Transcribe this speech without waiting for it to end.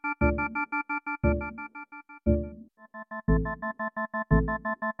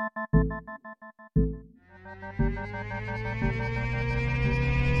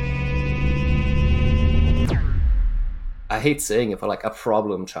hate saying it, but like a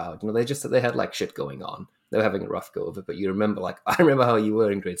problem child. They had like shit going on. They were having a rough go of it. But you remember, like, I remember how you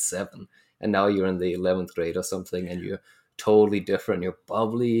were in grade 7, and now you're in the 11th grade or something, and you're totally different. You're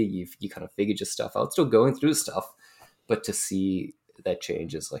bubbly. You kind of figured your stuff out, still going through stuff, but to see that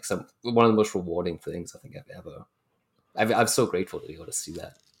change is like one of the most rewarding things I think I've ever. I'm so grateful to be able to see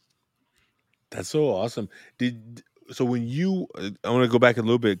that. That's so awesome. So when I want to go back a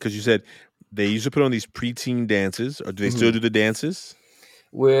little bit because you said they used to put on these preteen dances, or do they still do the dances?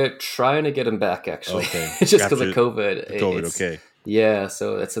 We're trying to get them back, actually. Okay. Just because of COVID. Okay. Yeah,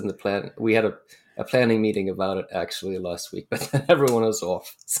 so that's in the plan. We had a planning meeting about it actually last week, but everyone was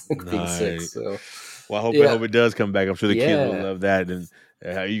off being sick. So, well, I hope it does come back. I'm sure the kids will love that, and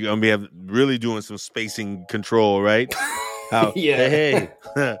you're gonna be really doing some spacing control, right? Hey.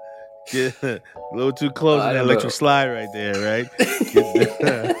 Get a little too close to that electric slide right there, right?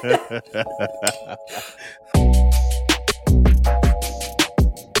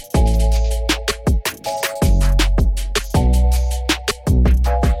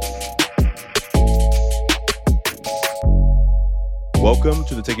 Welcome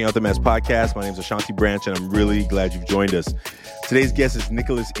to the Taking Out the Mess podcast. My name is Ashanti Branch, and I'm really glad you've joined us. Today's guest is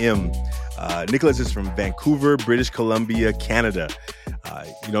Nicholas M. Nicholas is from Vancouver, British Columbia, Canada.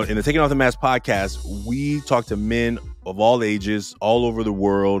 In the Taking Off the Mask podcast, we talk to men of all ages, all over the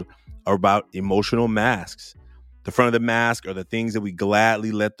world, about emotional masks. The front of the mask are the things that we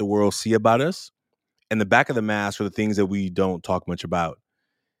gladly let the world see about us, and the back of the mask are the things that we don't talk much about.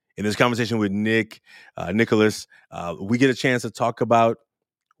 In this conversation with Nicholas, we get a chance to talk about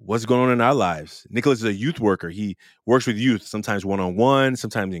what's going on in our lives. Nicholas is a youth worker. He works with youth, sometimes one-on-one,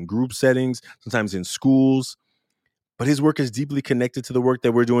 sometimes in group settings, sometimes in schools. But his work is deeply connected to the work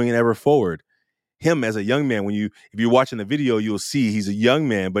that we're doing in Ever Forward. Him as a young man, if you're watching the video, you'll see he's a young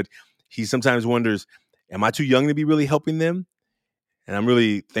man, but he sometimes wonders, am I too young to be really helping them? And I'm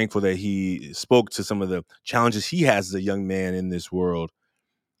really thankful that he spoke to some of the challenges he has as a young man in this world.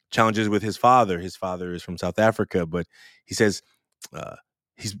 Challenges with his father. His father is from South Africa, but he says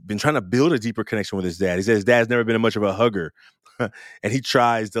he's been trying to build a deeper connection with his dad. He says his dad's never been much of a hugger, and he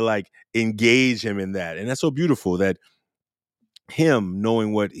tries to engage him in that. And that's so beautiful that him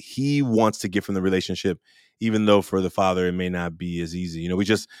knowing what he wants to get from the relationship, even though for the father it may not be as easy. We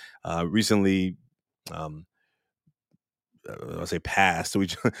just recently, I'll say passed. So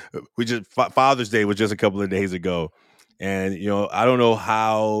we just Father's Day was just a couple of days ago. And, I don't know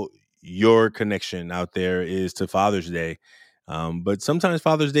how your connection out there is to Father's Day, but sometimes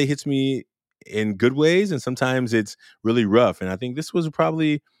Father's Day hits me in good ways, and sometimes it's really rough. And I think this was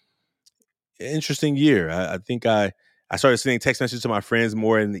probably an interesting year. I think I started sending text messages to my friends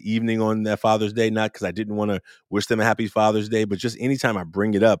more in the evening on that Father's Day, not because I didn't want to wish them a happy Father's Day, but just anytime I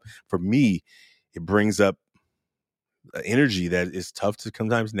bring it up, for me, it brings up energy that is tough to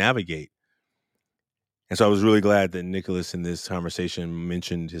sometimes navigate. And so I was really glad that Nicholas in this conversation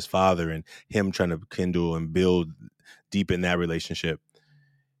mentioned his father and him trying to kindle and build deep in that relationship.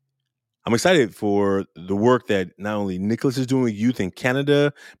 I'm excited for the work that not only Nicholas is doing with youth in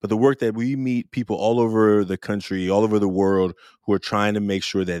Canada, but the work that we meet people all over the country, all over the world, who are trying to make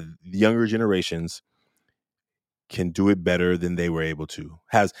sure that the younger generations can do it better than they were able to,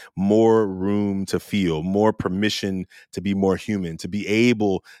 has more room to feel, more permission to be more human, to be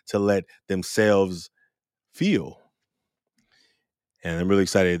able to let themselves feel. And I'm really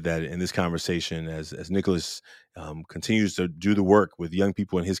excited that in this conversation, as Nicholas continues to do the work with young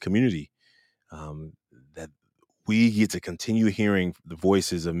people in his community, that we get to continue hearing the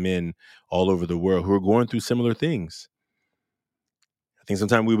voices of men all over the world who are going through similar things. I think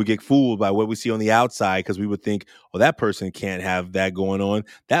sometimes we would get fooled by what we see on the outside because we would think, oh, that person can't have that going on.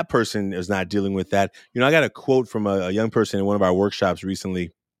 That person is not dealing with that. I got a quote from a young person in one of our workshops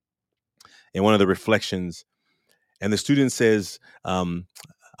recently in one of the reflections. And the student says, I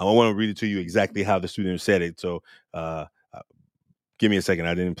want to read it to you exactly how the student said it. So give me a second.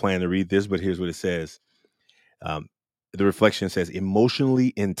 I didn't plan to read this, but here's what it says. The reflection says,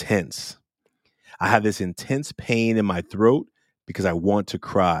 emotionally intense. I have this intense pain in my throat because I want to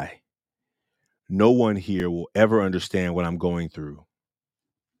cry. No one here will ever understand what I'm going through.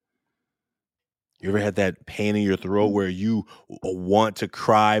 You ever had that pain in your throat where you want to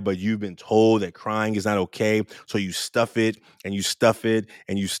cry, but you've been told that crying is not okay? So you stuff it and you stuff it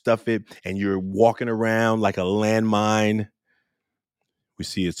and you stuff it and you're walking around like a landmine. We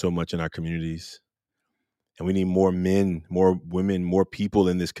see it so much in our communities. And we need more men, more women, more people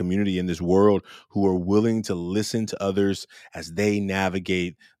in this community, in this world, who are willing to listen to others as they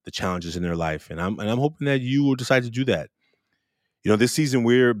navigate the challenges in their life. And I'm hoping that you will decide to do that. This season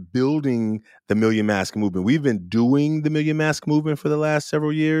we're building the Million Mask movement. We've been doing the Million Mask movement for the last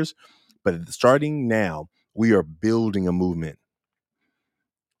several years, but starting now, we are building a movement.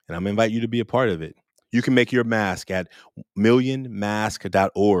 And I'm going to invite you to be a part of it. You can make your mask at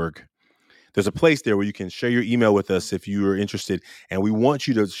millionmask.org. There's a place there where you can share your email with us if you are interested, and we want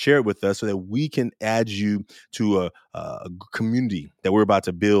you to share it with us so that we can add you to a community that we're about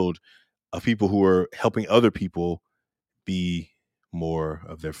to build of people who are helping other people be more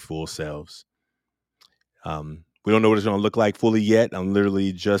of their full selves. We don't know what it's going to look like fully yet. I'm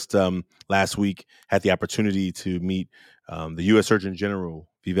literally just last week had the opportunity to meet the U.S. Surgeon General,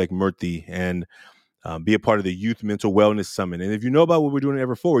 Vivek Murthy, and be a part of the Youth Mental Wellness Summit. And if you know about what we're doing at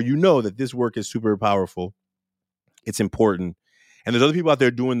Ever4, you know that this work is super powerful. It's important. And there's other people out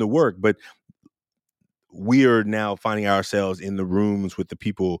there doing the work, but we are now finding ourselves in the rooms with the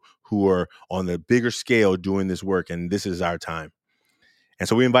people who are on the bigger scale doing this work. And this is our time. And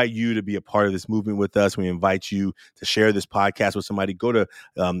so we invite you to be a part of this movement with us. We invite you to share this podcast with somebody. Go to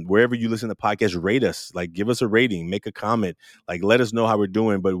wherever you listen to podcasts, rate us, give us a rating, make a comment, let us know how we're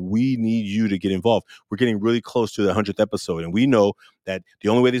doing. But we need you to get involved. We're getting really close to the 100th episode. And we know that the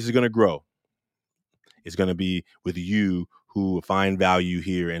only way this is going to grow is going to be with you who find value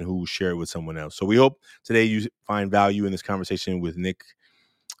here and who share it with someone else. So we hope today you find value in this conversation with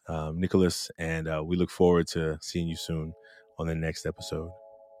Nicholas, and we look forward to seeing you soon on the next episode.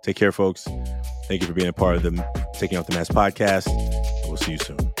 Take care, folks. Thank you for being a part of the Taking Off the Mask podcast. We'll see you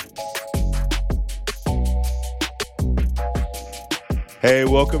soon. Hey,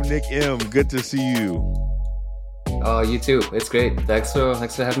 welcome, Nick M. Good to see you. Oh, you too. It's great. Thanks for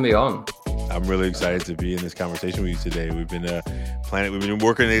having me on. I'm really excited to be in this conversation with you today. We've been planning. We've been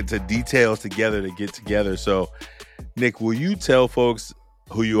working into details together to get together. So, Nick, will you tell folks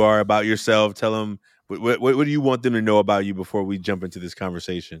who you are, about yourself? Tell them what do you want them to know about you before we jump into this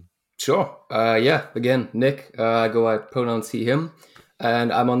conversation? Sure. Again, Nick. I go by pronouns he, him,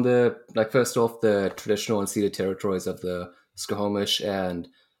 and I'm on the first off the traditional unceded territories of the Squamish and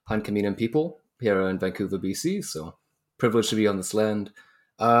Hunkaminam people here in Vancouver, BC. So privileged to be on this land.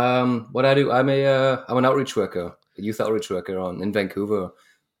 What I do, I'm an outreach worker, a youth outreach worker in Vancouver.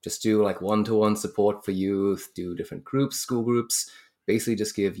 Just do one-to-one support for youth, do different groups, school groups, basically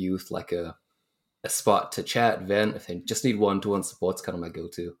just give youth a spot to chat, vent. If they just need one-to-one support, it's kind of my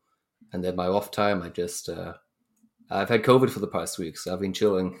go-to. And then my off time, I've had COVID for the past week, so I've been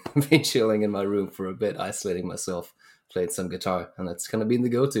chilling in my room for a bit, isolating myself, played some guitar, and that's kind of been the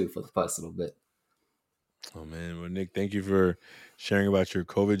go-to for the past little bit. Oh man, well, Nick, thank you for sharing about your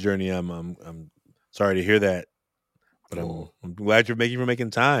COVID journey. I'm sorry to hear that, but I'm glad you're making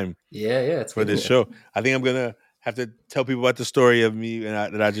time. Yeah, it's for this show. I think I'm gonna have to tell people about the story of me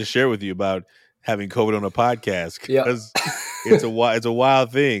that I just shared with you about having COVID on a podcast, because it's a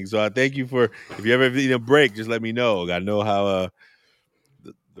wild thing. So I thank you for, if you ever need a break, just let me know. I know how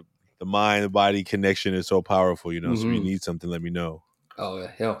the mind, the body connection is so powerful, So if you need something, let me know. Oh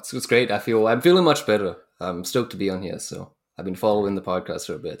yeah, it's great. I'm feeling much better. I'm stoked to be on here. So I've been following the podcast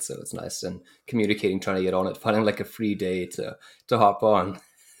for a bit, so it's nice, and communicating, trying to get on it, finding a free day to hop on.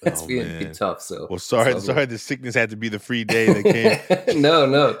 It's been tough. So sorry the sickness had to be the free day that came.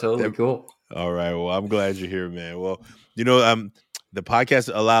 No, totally cool. All right, well, I'm glad you're here, man. Well, the podcast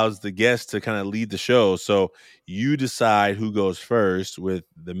allows the guests to kind of lead the show, so you decide who goes first with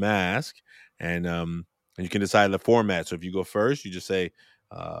the mask, and you can decide the format. So if you go first, you just say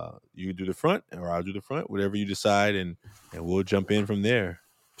you do the front, or I'll do the front, whatever you decide, and we'll jump in from there.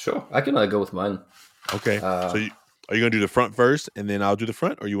 Sure, I can go with mine. Okay, so are you going to do the front first, and then I'll do the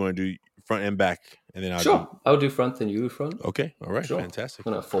front, or you want to do front and back, and then I'll do front, then you do front. Okay, all right, sure. Fantastic.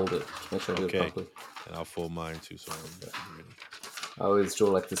 I'm going to fold it, make sure I do it properly. And I'll fold mine too, so I always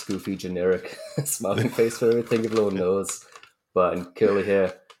draw this goofy generic smiling face for everything, with a little nose, but and curly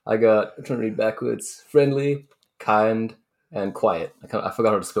hair. I'm trying to read backwards. Friendly, kind, and quiet. I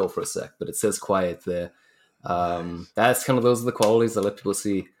forgot how to spell for a sec, but it says quiet there. That's those are the qualities I let people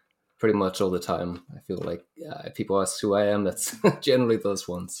see pretty much all the time. I feel like if people ask who I am, that's generally those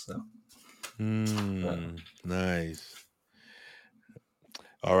ones. So. Nice.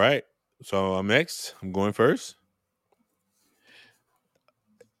 All right. So I'm next. I'm going first.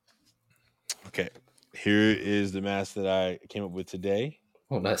 Okay. Here is the mask that I came up with today.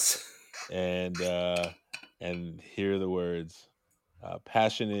 Oh, nice. And here are the words: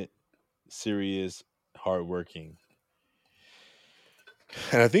 passionate, serious, hardworking.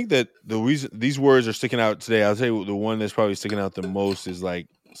 And I think that the reason these words are sticking out today, I'll say the one that's probably sticking out the most is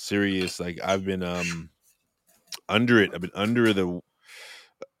serious. I've been under it. I've been under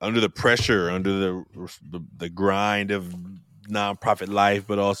the pressure, under the grind of nonprofit life,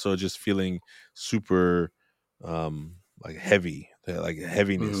 but also just feeling super like heavy, like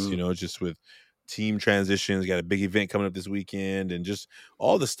heaviness, Mm-hmm. just with team transitions. Got a big event coming up this weekend, and just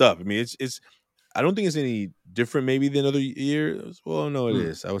all the stuff. I mean, it's. I don't think it's any different maybe than other years. Well, no, it Mm.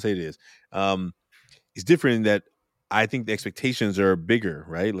 is. I would say it is. It's different in that I think the expectations are bigger,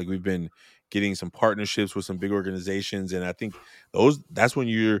 right? Like we've been getting some partnerships with some big organizations, and I think that's when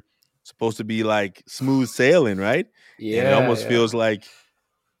you're supposed to be like smooth sailing, right? And it Yeah, almost yeah. feels like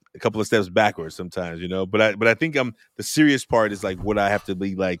a couple of steps backwards sometimes, But I think the serious part is like what I have to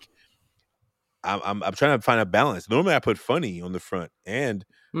be like. I'm trying to find a balance. Normally I put funny on the front, and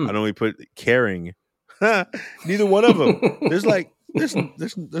I Mm. normally put caring. Neither one of them. There's like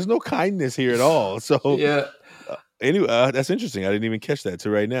there's no kindness here at all. So Yeah. anyway, that's interesting. I didn't even catch that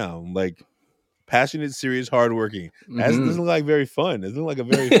till right now. Like passionate, serious, hardworking. That doesn't Mm-hmm. look like very fun. It doesn't look like a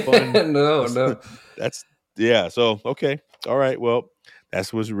very fun. No, That's, no. that's yeah. So okay, all right. Well,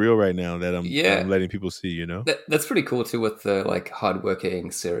 that's what's real right now that I'm Yeah. letting people see. That's pretty cool too with the like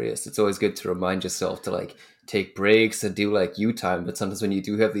hardworking serious. It's always good to remind yourself to like take breaks and do like you time, but sometimes when you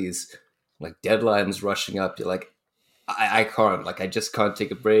do have these like deadlines rushing up, you're like, I can't, like I just can't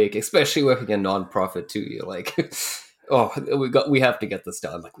take a break, especially working in nonprofit too. You're like, oh, we have to get this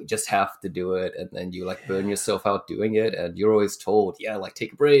done. Like we just have to do it, and then you like burn yourself out doing it, and you're always told, yeah, like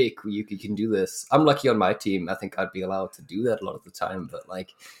take a break. You can do this. I'm lucky on my team. I think I'd be allowed to do that a lot of the time, but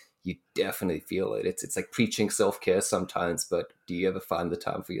like you definitely feel it. It's like preaching self care sometimes, but do you ever find the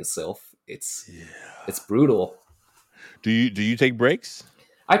time for yourself? It's Yeah. brutal. Do you take breaks?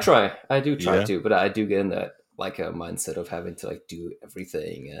 I do try Yeah. to, but I do get in that like a mindset of having to like do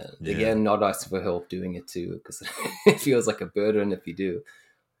everything, and Yeah. again, not asking for help doing it too, because it feels like a burden if you do.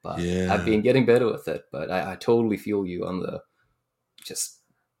 But I've Yeah. been getting better with it. But I totally feel you on the just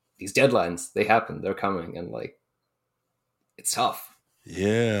these deadlines. They happen. They're coming, and like it's tough.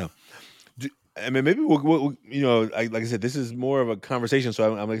 Yeah. I mean, maybe like I said, this is more of a conversation.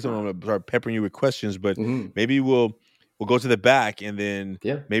 So I'm going to start peppering you with questions, but Hmm. maybe we'll go to the back, and then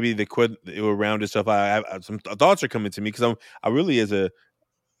Yeah. maybe it will round this stuff. Some thoughts are coming to me because I really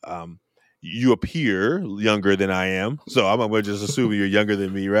um, you appear younger than I am, so I'm going to just assume you're younger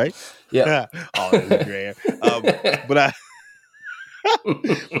than me, right? Yeah. Oh, this is great. But I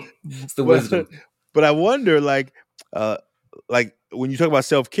It's the but wisdom. but I wonder, uh, like when you talk about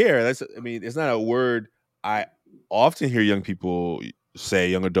self care, I mean, it's not a word I often hear young people say,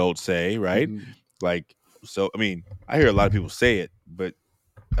 young adults say, right? Hmm. Like, so I mean, I hear a lot of people say it, but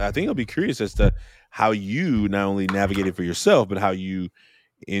I think I'll be curious as to how you not only navigate it for yourself, but how you,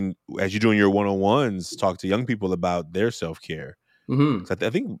 in as you're doing your one on ones, talk to young people about their self care. Hmm. Because I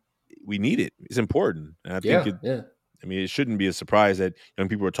think we need it. It's important, and I think Yeah. it. Yeah. I mean, it shouldn't be a surprise that young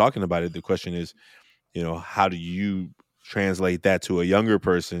people are talking about it. The question is, how do you translate that to a younger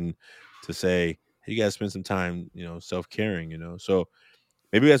person to say, hey, you guys spend some time, self caring, So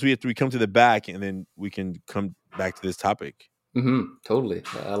maybe as we come to the back, and then we can come back to this topic. Totally.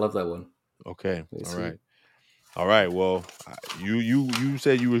 I love that one. Okay. Very All sweet. right. All right. Well, you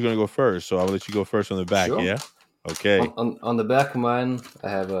said you were going to go first, so I'll let you go first on the back. Sure. Yeah. Okay. On the back of mine, I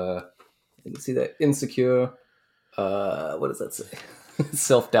have you can see that insecure. What does that say?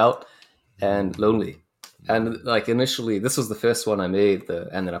 Self doubt and lonely. And like initially, this was the first one I made,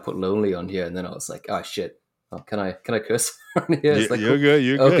 and then I put lonely on here, and then I was like, oh shit, oh, can I curse on here? Yeah, It's like you're cool. good.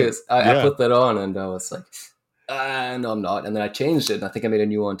 You're Okay, good. so I Yeah. put that on, and I was like, no, I'm not. And then I changed it, and I think I made a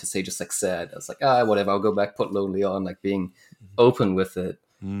new one to say just like sad. I was like, whatever, I'll go back, put lonely on, like being open with it.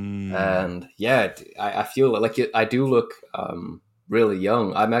 Mm. And yeah, I feel like I do look really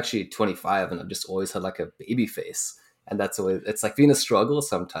young. I'm actually 25, and I've just always had like a baby face, and that's always it's like been a struggle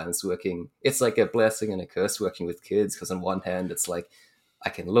sometimes working. It's like a blessing and a curse working with kids because on one hand, it's like I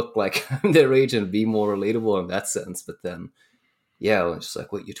can look like I'm their age and be more relatable in that sense, but then yeah, I'm just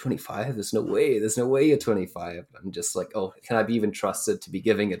like, wait, you're 25? There's no way you're 25. I'm just like, oh, can I be even trusted to be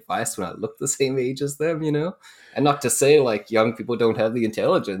giving advice when I look the same age as them, you know? And not to say like young people don't have the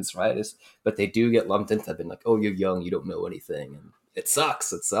intelligence, right? But they do get lumped into that, being like, oh, you're young, you don't know anything. And it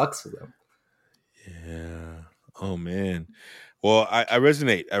sucks. It sucks for them. Yeah. Oh man. Well, I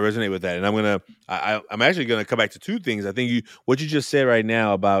resonate. I resonate with that, and I'm actually gonna come back to two things. I think what you just said right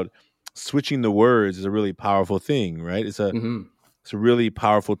now about switching the words is a really powerful thing, right? Hmm. It's a really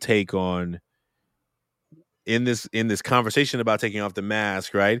powerful take on in this conversation about taking off the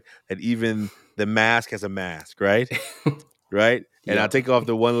mask, right? That even the mask has a mask, right? Right? And I Yep. take off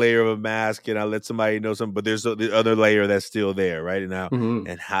the one layer of a mask, and I let somebody know something, but there's the other layer that's still there, right? And Hmm.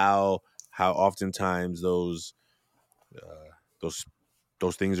 how oftentimes those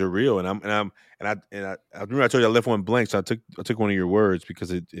those things are real. And I remember I told you I left one blank, so I took one of your words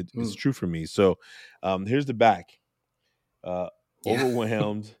because it's true for me. So here's the back.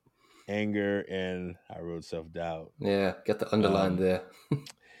 Overwhelmed, anger, and I wrote self-doubt. Yeah, get the underline there.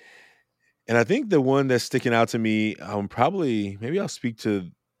 And I think the one that's sticking out to me, maybe I'll speak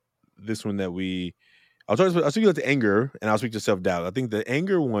to this one that I'll speak about the anger, and I'll speak to self-doubt. I think the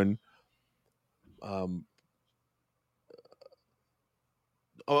anger one, I'm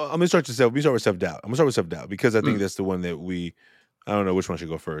gonna start with self-doubt. I'm gonna start with self-doubt because I think that's the one that I don't know which one should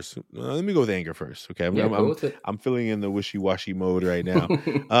go first. Let me go with anger first. Okay. I'm feeling in the wishy-washy mode right now.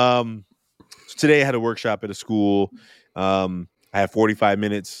 So today I had a workshop at a school. I had 45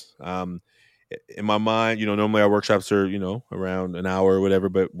 minutes. In my mind, normally our workshops are, around an hour or whatever,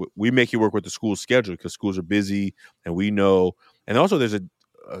 but we make it work with the school schedule because schools are busy, and we know, and also there's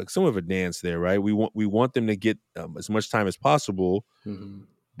somewhat of a dance there, right? We want them to get as much time as possible,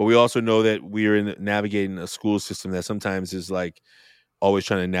 but we also know that we are navigating a school system that sometimes is like always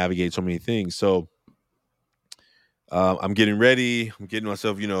trying to navigate so many things. So I'm getting ready. I'm getting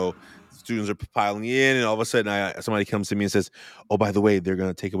myself, students are piling in, and all of a sudden somebody comes to me and says, "Oh, by the way, they're going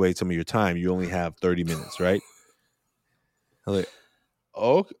to take away some of your time. You only have 30 minutes, right?" I'm like,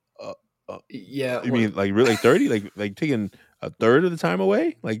 "Oh, yeah. You mean like really 30? Like taking a third of the time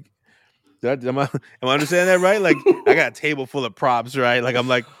away? Like, am I understanding that right? Like, I got a table full of props, right? Like, I'm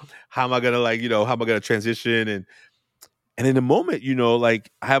like, how am I gonna how am I gonna transition and in the moment,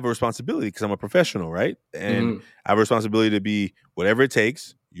 like I have a responsibility because I'm a professional, right? And I have a responsibility to be whatever it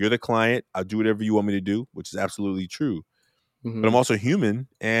takes. You're the client. I'll do whatever you want me to do, which is absolutely true. But I'm also human,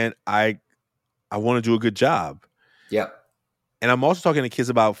 and I want to do a good job. Yeah. And I'm also talking to kids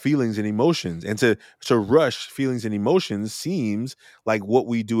about feelings and emotions. And to rush feelings and emotions seems like what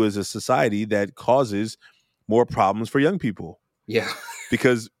we do as a society that causes more problems for young people. Yeah.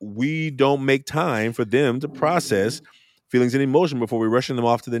 Because we don't make time for them to process feelings and emotion before we're rushing them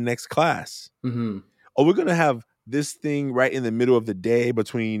off to the next class. Or we're going to have this thing right in the middle of the day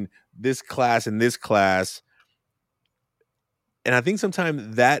between this class and this class. And I think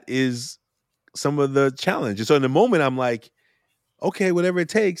sometimes that is some of the challenges. So in the moment, I'm like, okay, whatever it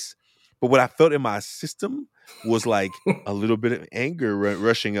takes. But what I felt in my system was like a little bit of anger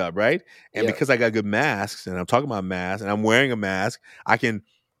rushing up, right? And because I got good masks, and I'm talking about masks, and I'm wearing a mask, I can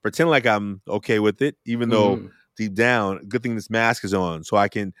pretend like I'm okay with it, even though deep down, good thing this mask is on, so I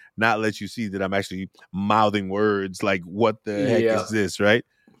can not let you see that I'm actually mouthing words like, what the heck is this, right?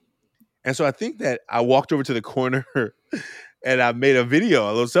 And so I think that I walked over to the corner and I made a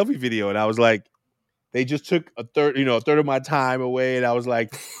little selfie video, and I was like, they just took a third of my time away. And I was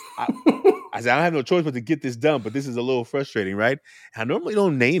like, I said, I don't have no choice but to get this done, but this is a little frustrating, right? And I normally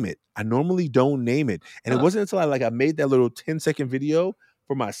don't name it. And it wasn't until I made that little 10-second video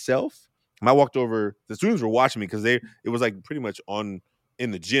for myself. And I walked over, the students were watching me because it was like pretty much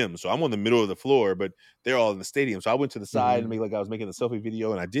in the gym. So I'm on the middle of the floor, but they're all in the stadium. So I went to the side and make like I was making the selfie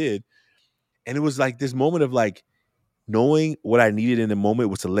video, and I did. And it was like this moment of like knowing what I needed in the moment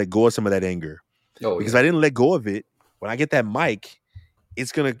was to let go of some of that anger. Because I didn't let go of it. When I get that mic,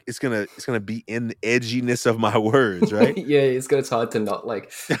 it's gonna be in the edginess of my words, right? It's hard to not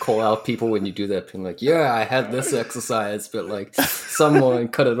like call out people when you do that, being like, I had this exercise, but like someone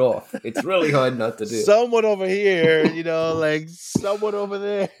cut it off. It's really hard not to do. Someone over here, like someone over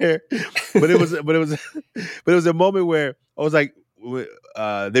there. But it was a moment where I was like,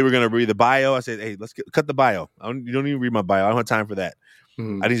 they were gonna read the bio. I said, hey, let's cut the bio. You don't even read my bio. I don't have time for that.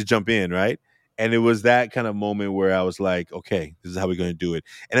 I need to jump in, right? And it was that kind of moment where I was like, okay, this is how we're going to do it.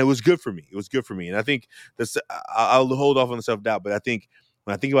 And it was good for me. And I think I'll hold off on the self-doubt, but I think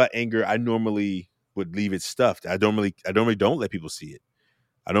when I think about anger, I normally would leave it stuffed. I normally don't let people see it.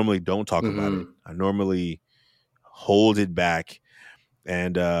 I normally don't talk about it. I normally hold it back.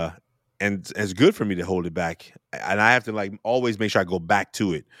 And it's good for me to hold it back. And I have to like always make sure I go back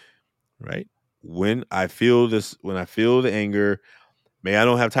to it, right? When I feel the anger, maybe I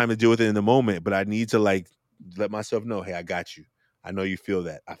don't have time to deal with it in the moment, but I need to like let myself know, hey, I got you. I know you feel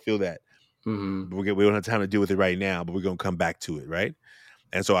that. I feel that. We don't have time to deal with it right now, but we're going to come back to it, right?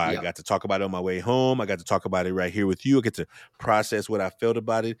 And so I got to talk about it on my way home. I got to talk about it right here with you. I get to process what I felt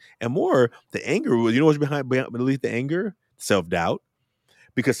about it. And more, the anger, you know what's beneath the anger? Self-doubt.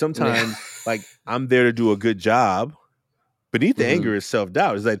 Because sometimes like I'm there to do a good job. Beneath the anger is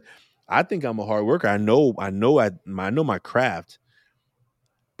self-doubt. It's like, I think I'm a hard worker. I know my craft.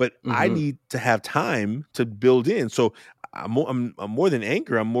 But I need to have time to build in. So I'm more than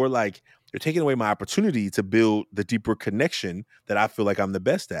anger. I'm more like, you're taking away my opportunity to build the deeper connection that I feel like I'm the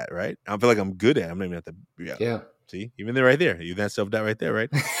best at, right? I feel like I'm good at. I'm not even at the See, even they're right there. Even that self-doubt right there, right?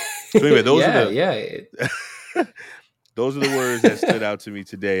 So anyway, those are the those are the words that stood out to me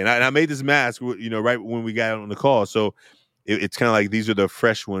today. And I made this mask, right when we got on the call. So it's kind of like these are the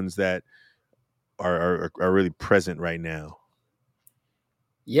fresh ones that are really present right now.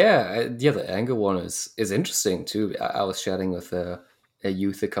 Yeah, the anger one is interesting too. I was chatting with a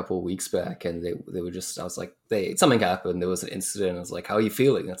youth a couple of weeks back, and they were just, I was like, something happened. There was an incident. I was like, how are you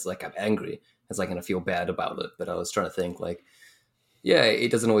feeling? It's like, I'm angry. It's like, and I feel bad about it. But I was trying to think like, yeah,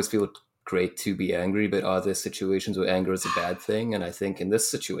 it doesn't always feel great to be angry, but are there situations where anger is a bad thing? And I think in this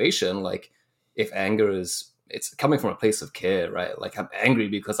situation, like, if anger it's coming from a place of care, right? Like, I'm angry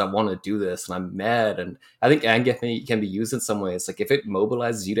because I want to do this and I'm mad. And I think anger can be used in some ways. Like, if it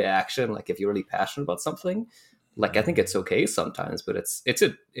mobilizes you to action, like if you're really passionate about something, like, I think it's okay sometimes, but it's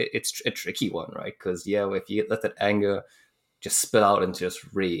a tricky one, right? Because if you let that anger just spill out into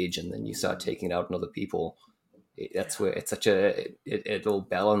just rage and then you start taking it out on other people, that's where it's such a it'll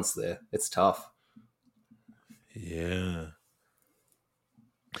balance there. It's tough. Yeah.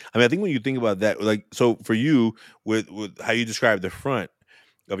 I mean, I think when you think about that, like, so for you, with how you describe the front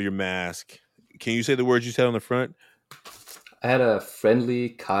of your mask, can you say the words you said on the front? I had a friendly,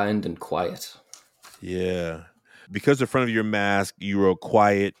 kind, and quiet. Yeah. Because the front of your mask, you wrote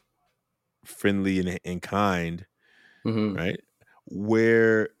quiet, friendly, and kind, right?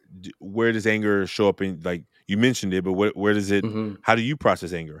 Where does anger show up in, like, you mentioned it, but where does it, how do you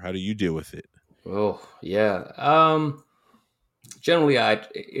process anger? How do you deal with it? Oh, yeah. Generally,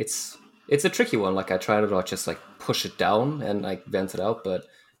 it's a tricky one. Like, I try to not just like push it down and like vent it out, but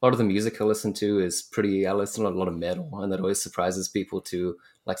a lot of the music I listen to is I listen to a lot of metal, and that always surprises people to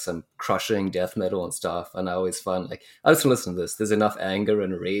like some crushing death metal and stuff. And I always find like, I just listen to this. There's enough anger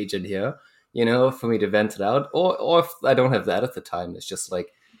and rage in here, for me to vent it out. Or if I don't have that at the time, it's just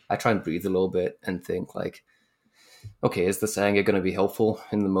like I try and breathe a little bit and think like, okay, is this anger going to be helpful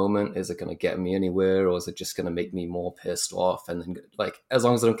in the moment? Is it going to get me anywhere, or is it just going to make me more pissed off? And then, like, as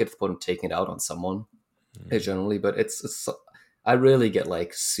long as I don't get to the point of taking it out on someone, generally. But it's I really get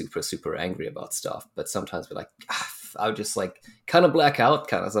like super super angry about stuff, but sometimes be like, I'll just like kind of black out,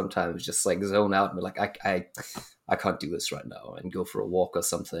 kind of sometimes just like zone out and be like, I can't do this right now, and go for a walk or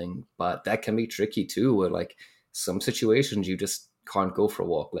something. But that can be tricky too, where like some situations you just can't go for a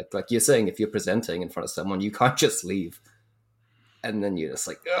walk. Like you're saying, if you're presenting in front of someone, you can't just leave. And then you're just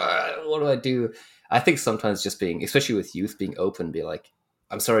like, what do I do? I think sometimes just being, especially with youth, being open, be like,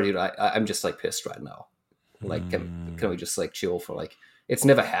 I'm sorry, dude, I'm just like pissed right now. Like, can we just like chill for like, it's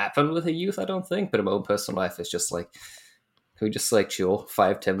never happened with a youth, I don't think, but in my own personal life, it's just like, can we just like chill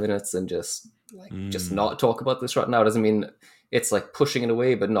 5-10 minutes and just like, just not talk about this right now? It doesn't mean it's like pushing it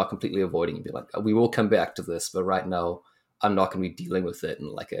away, but not completely avoiding it. Be like, we will come back to this, but right now, I'm not going to be dealing with it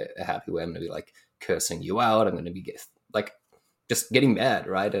in like a happy way. I'm going to be like cursing you out. I'm going to be like just getting mad,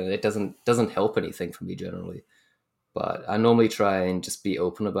 right? And it doesn't help anything for me generally. But I normally try and just be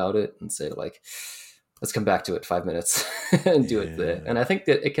open about it and say like, let's come back to it 5 minutes and do it there. And I think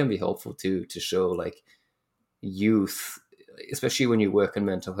that it can be helpful too to show like youth, especially when you work in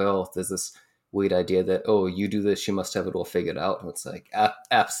mental health. There's this weird idea that, oh, you do this, you must have it all figured out. And it's like,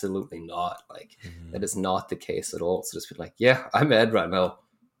 absolutely not. Like, that is not the case at all. So just be like, yeah, I'm mad right now.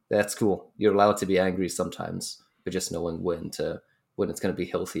 That's cool. You're allowed to be angry sometimes, but just knowing when it's going to be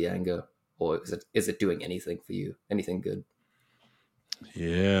healthy anger, or is it doing anything for you, anything good?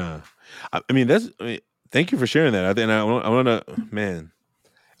 Yeah. I mean, thank you for sharing that. I want to, man,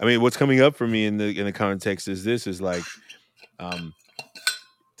 I mean, what's coming up for me in the context is like,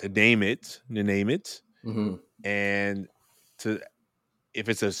 to name it, and if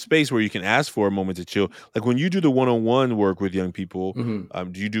it's a space where you can ask for a moment to chill. Like when you do the one-on-one work with young people,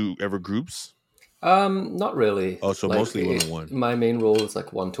 do you do ever groups? Not really. Oh, so like, mostly one-on-one. My main role is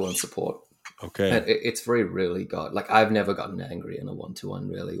like one-to-one support. Okay. And it's very rarely I've never gotten angry in a one-to-one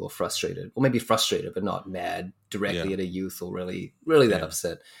really, or frustrated, or maybe frustrated, but not mad directly at a youth, or really that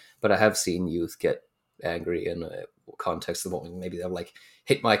upset. But I have seen youth get angry in a context of maybe they've like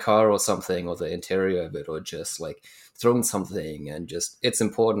hit my car or something, or the interior of it, or just like thrown something. And just, it's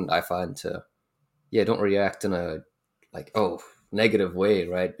important, I find, to don't react in a like, oh, negative way,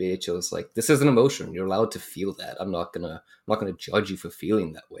 right, bitch? It was like, this is an emotion, you're allowed to feel that. I'm not gonna judge you for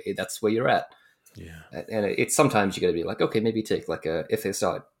feeling that way. That's where you're at. And it's sometimes you gotta be like, okay, maybe take like if they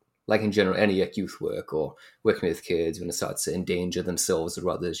start, like in general, any youth work or working with kids, when it starts to endanger themselves or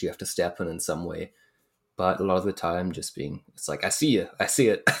others, you have to step in some way. But a lot of the time, just being, it's like, I see it.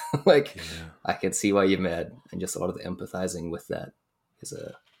 Like, I can see why you're mad. And just a lot of the empathizing with that is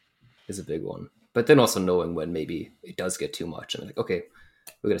a big one. But then also knowing when maybe it does get too much, and like, okay,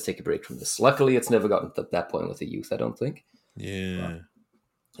 we're going to take a break from this. Luckily, it's never gotten to that point with the youth, I don't think. Yeah. But,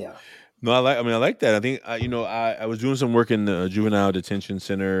 yeah. No, I like that. I think I was doing some work in the juvenile detention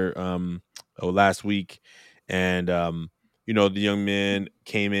center last week, and the young men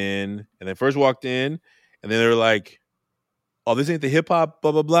came in and they first walked in, and then they were like, "Oh, this ain't the hip hop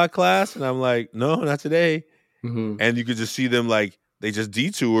blah blah blah class," and I'm like, "No, not today." Mm-hmm. And you could just see them like they just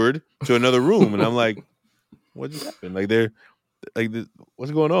detoured to another room, and I'm like, "What just happened?" Like they're like,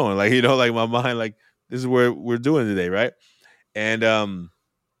 "What's going on?" Like like my mind, like this is where we're doing today, right? And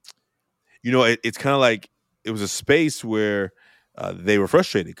it's kind of like it was a space where they were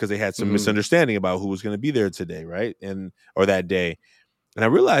frustrated because they had some misunderstanding about who was going to be there today, right? Or that day. And I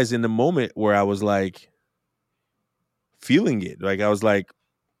realized in the moment where I was like feeling it, like I was like,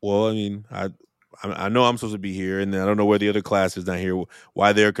 well, I mean, I know I'm supposed to be here, and I don't know where the other class is not here,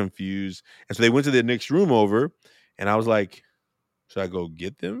 why they're confused. And so they went to the next room over, and I was like, should I go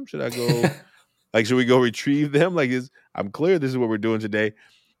get them? Should I go? Like, should we go retrieve them? Like, I'm clear this is what we're doing today.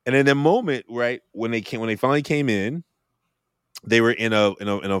 And in that moment, right when they finally came in, they were in a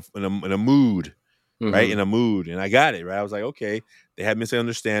mood, right? In a mood, and I got it right. I was like, okay, they had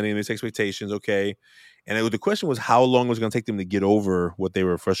misunderstanding, misexpectations, okay. And the question was how long was it going to take them to get over what they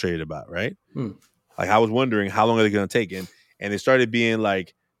were frustrated about, right? Like I was wondering how long are they going to take, and it started being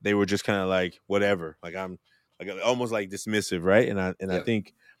like they were just kind of like whatever, like I'm like almost like dismissive, right? And I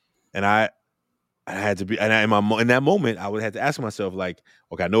think, and I had to be, and in that moment, I would have to ask myself, like,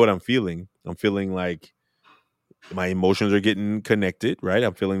 okay, I know what I'm feeling. I'm feeling like my emotions are getting connected, right?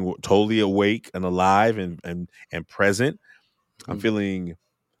 I'm feeling totally awake and alive and present. I'm feeling,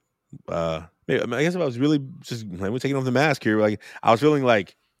 I guess if I was really just like, we're taking off the mask here, like I was feeling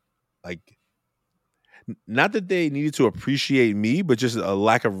like, not that they needed to appreciate me, but just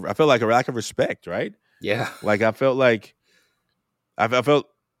I felt like a lack of respect, right? Yeah. Like I felt like, I felt,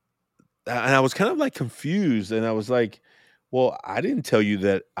 and I was kind of like confused, and I was like, well, I didn't tell you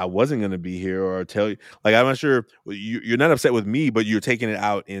that I wasn't going to be here, or tell you, like, I'm not sure you're not upset with me, but you're taking it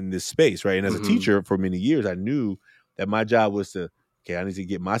out in this space, right? And as a teacher for many years, I knew that my job was to, okay, I need to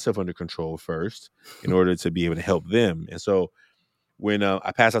get myself under control first in order to be able to help them. And so when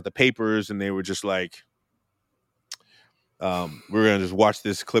I passed out the papers and they were just like, we're going to just watch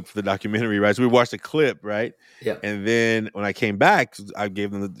this clip for the documentary, right? So we watched the clip, right? Yeah. And then when I came back, I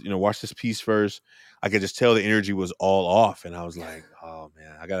gave them watch this piece first. I could just tell the energy was all off. And I was like, oh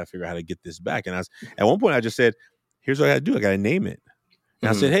man, I got to figure out how to get this back. And at one point I just said, here's what I got to do. I got to name it. And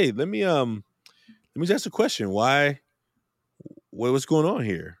I said, hey, let me just ask a question. What's going on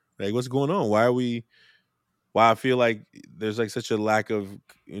here? Like, what's going on? Why I feel like there's like such a lack of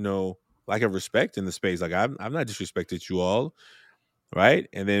respect in the space. Like I've not disrespected you all, right?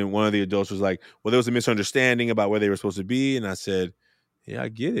 And then one of the adults was like, well, there was a misunderstanding about where they were supposed to be. And I said, yeah, I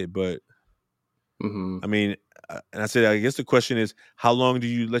get it. But I mean, and I said, I guess the question is, how long do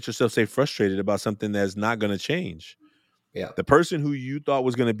you let yourself stay frustrated about something that's not going to change? Yeah. The person who you thought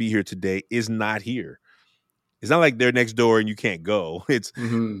was going to be here today is not here. It's not like they're next door and you can't go. It's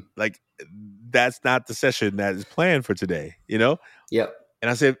like, that's not the session that is planned for today, Yep.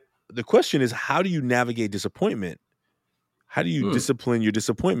 And I said, the question is, how do you navigate disappointment? How do you discipline your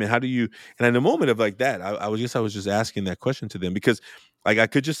disappointment? How do you, and in a moment of like that, I was just asking that question to them, because like, I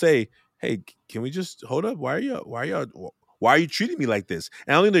could just say, hey, can we just hold up? Why are you treating me like this?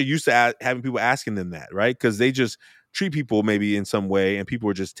 And I don't think they're used to having people asking them that, right? Because they just treat people maybe in some way and people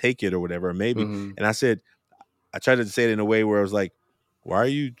would just take it or whatever, maybe. And I tried to say it in a way where I was like, why are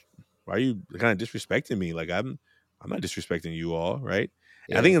you kind of disrespecting me? Like I'm not disrespecting you all, right?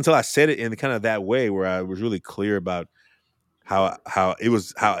 Yeah. And I think until I said it in kind of that way where I was really clear about how I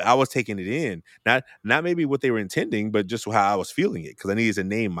was taking it in, not maybe what they were intending, but just how I was feeling it, because I needed to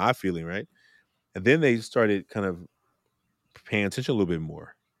name my feeling, right? And then they started kind of paying attention a little bit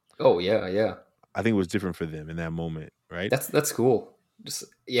more. Oh yeah, yeah. I think it was different for them in that moment, right? That's cool. Just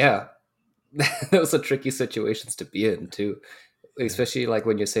those are tricky situations to be in too, especially like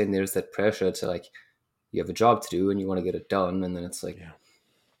when you're saying there's that pressure to like you have a job to do and you want to get it done, and then it's like,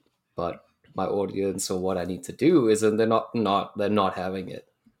 but my audience or what I need to do is, and they're not having it.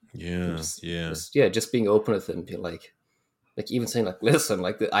 Just being open with them, be like even saying like, listen,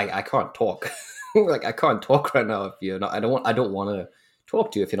 like I can't talk, like I can't talk right now if you're not. I don't want to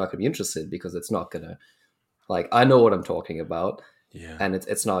talk to you if you're not going to be interested, because it's not gonna, like, I know what I'm talking about. Yeah. And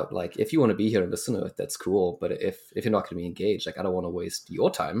it's not like, if you want to be here and listen to it, that's cool. But if you're not going to be engaged, like I don't want to waste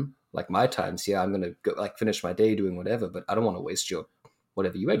your time, like my time. So yeah, I'm going to go like finish my day doing whatever, but I don't want to waste your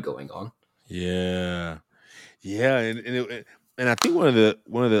whatever you had going on. Yeah. Yeah. And I think one of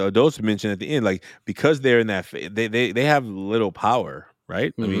the adults mentioned at the end, like, because they're in that, they have little power,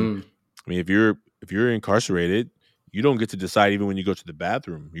 right? Hmm. I mean, if you're incarcerated, you don't get to decide even when you go to the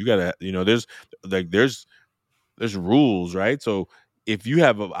bathroom. You gotta, there's rules, right? So if you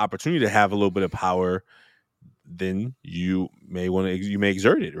have an opportunity to have a little bit of power, then you may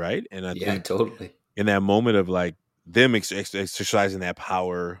exert it, right? And I Yeah, think totally. in that moment of like them exercising that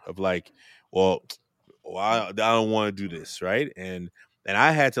power of like, well, I don't want to do this, right? And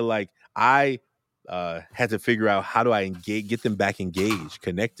I had to had to figure out how do I get them back engaged,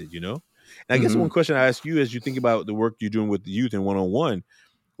 connected, And I guess one Hmm. question I ask you as you think about the work you're doing with the youth and one on one,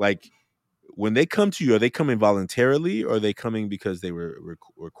 like when they come to you, are they coming voluntarily or are they coming because they were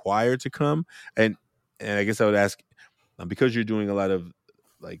required to come? And I guess I would ask, because you're doing a lot of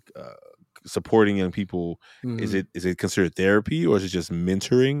like supporting young people, Hmm. is it considered therapy or is it just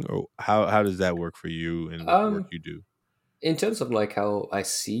mentoring, or how does that work for you and with the work Um, you do? in terms of like how I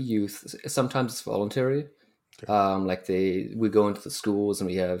see youth, sometimes it's voluntary. Okay. Like we go into the schools and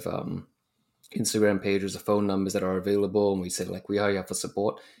we have Instagram pages or phone numbers that are available, and we say like we are here for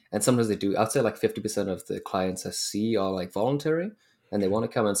support. And sometimes they do. I'd say like 50% of the clients I see are like voluntary, and they Okay. want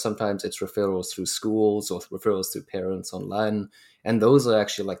to come. And sometimes it's referrals through schools or referrals through parents online, and those are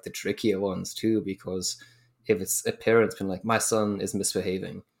actually like the trickier ones too, because if it's a parent's been like, my son is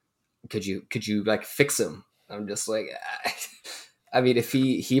misbehaving, could you like fix him? I'm just like, I mean, if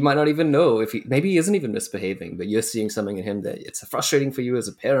he might not even know, if he maybe he isn't even misbehaving, but you're seeing something in him that it's frustrating for you as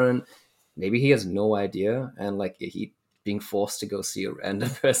a parent. Maybe he has no idea, and like he being forced to go see a random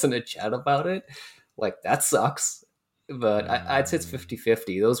person to chat about it, like that sucks. But I'd say it's Mm,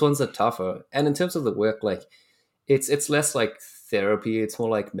 50-50. Those ones are tougher. And in terms of the work, like it's less like therapy, it's more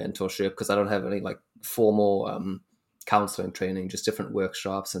like mentorship, because I don't have any like formal counseling training, just different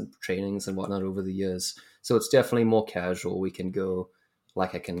workshops and trainings and whatnot over the years. So it's definitely more casual. We can go,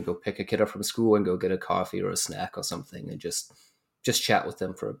 like I can go pick a kid up from school and go get a coffee or a snack or something and just chat with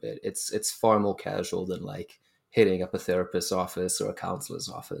them for a bit. It's far more casual than like hitting up a therapist's office or a counselor's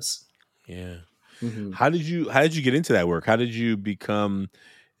office. yeah. Hmm. How did you get into that work? How did you become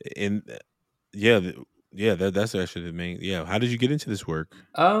in yeah, yeah, that's actually the main, yeah. How did you get into this work?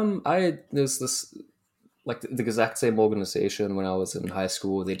 I there's this like the exact same organization when I was in high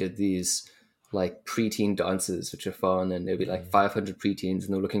school. They did these like preteen dances, which are fun, and there'd be like Mm, 500 preteens,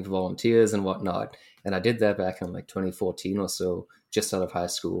 and they're looking for volunteers and whatnot. And I did that back in like 2014 or so, just out of high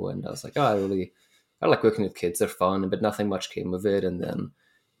school. And I was like, oh, I like working with kids. They're fun, but nothing much came of it. And then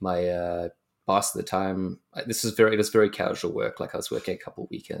my boss at the time, it was very casual work. Like I was working a couple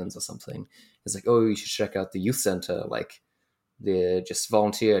weekends or something. It's like, oh, you should check out the youth center. Like they're just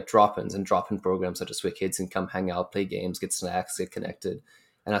volunteer drop-ins and drop-in programs are just where kids can come hang out, play games, get snacks, get connected.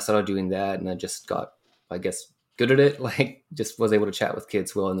 And I started doing that, and I just got, I guess, good at it. Like, just was able to chat with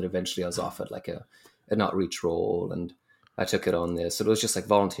kids well, and then eventually I was offered like an outreach role, and I took it on there. So it was just like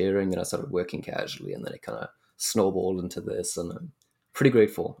volunteering, and I started working casually, and then it kind of snowballed into this, and I'm pretty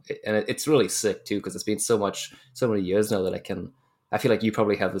grateful. It's really sick too, because it's been so many years now that I can. I feel like you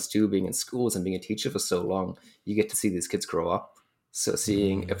probably have this too, being in schools and being a teacher for so long. You get to see these kids grow up. So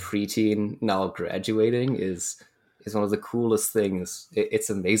seeing a mm. preteen now graduating is one of the coolest things. It's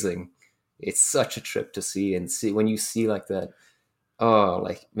amazing. It's such a trip to see, and see when you see like that. Oh,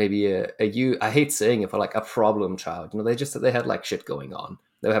 like maybe a you. I hate saying it, but like a problem child. They had like shit going on.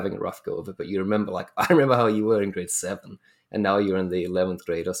 They were having a rough go of it. But you remember, like I remember how you were in grade 7, and now you're in the 11th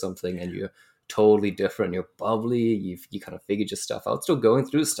grade or something, and you're totally different. You're bubbly. You kind of figured your stuff out. Still going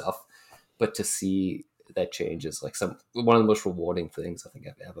through stuff, but to see that change is like one of the most rewarding things I think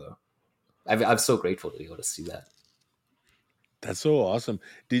I've ever. I'm so grateful to be able to see that. That's so awesome.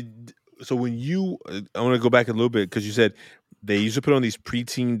 Did so when you I want to go back a little bit because you said they used to put on these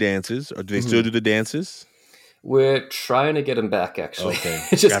preteen dances, or do they still Mhm. do the dances? We're trying to get them back actually, Okay,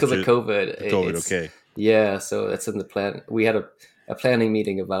 just because of after COVID. the COVID. It's Okay, yeah, so it's in the plan. We had a planning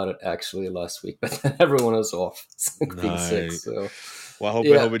meeting about it actually last week, but everyone was off being sick. nice. So Well, I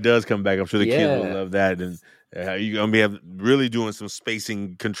yeah, hope it does come back. I'm sure the kids will yeah, love that, and you gonna be really doing some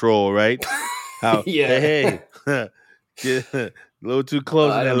spacing control, right? How yeah. hey, get a little too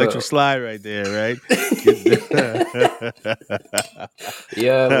close to I that don't electric know. slide right there, right? Get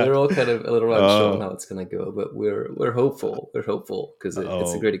Yeah, we're all kind of a little unsure on oh, how it's gonna go, but we're hopeful. We're hopeful because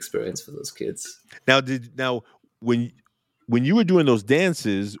it's a oh. great experience for those kids. Now when you were doing those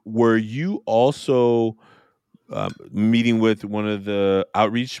dances, were you also meeting with one of the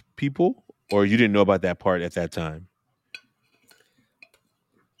outreach people, or you didn't know about that part at that time?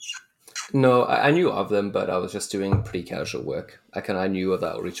 No, I knew of them, but I was just doing pretty casual work. I knew of the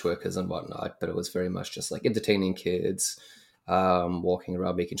outreach workers and whatnot, but it was very much just like entertaining kids, walking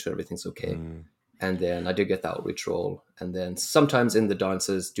around, making sure everything's okay. Mm. And then I did get the outreach role. And then sometimes in the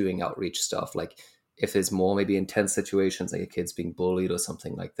dances doing outreach stuff, like if there's more maybe intense situations, like a kid's being bullied or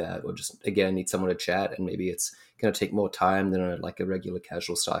something like that, or just again need someone to chat, and maybe it's going to take more time than like a regular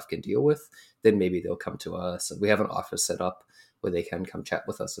casual staff can deal with, then maybe they'll come to us. And we have an office set up where they can come chat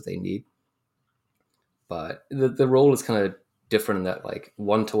with us if they need. But the role is kind of different in that like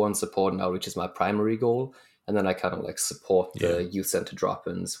one-to-one support and outreach is my primary goal. And then I kind of like support the youth center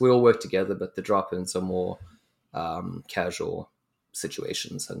drop-ins. We all work together, but the drop-ins are more casual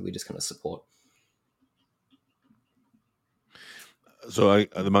situations, and we just kind of support. So I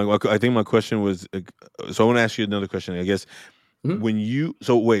think my question was, so I want to ask you another question, I guess. When you,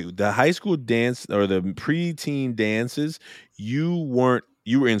 so wait, the high school dance or the preteen dances, you were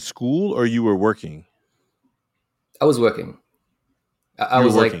in school or you were working? I was working. I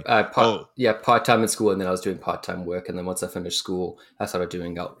was working. like, part-time in school, and then I was doing part-time work. And then once I finished school, I started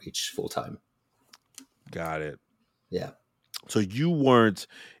doing outreach full-time. Got it. Yeah. So you weren't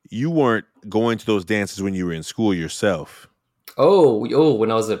going to those dances when you were in school yourself? Oh, when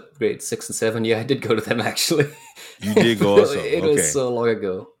I was at grade 6 and 7, yeah, I did go to them actually. You did go also? It was so long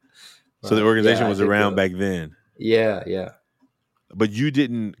ago. So the organization was around back then? Yeah. But you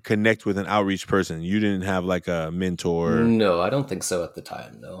didn't connect with an outreach person? You didn't have like a mentor? No, I don't think so at the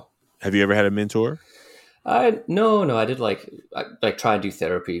time, no. Have you ever had a mentor? No, I did like try and do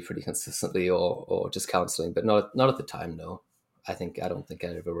therapy pretty consistently or just counseling, but not at the time, no. I don't think I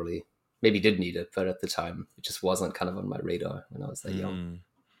ever really maybe did need it, but at the time it just wasn't kind of on my radar when I was that young.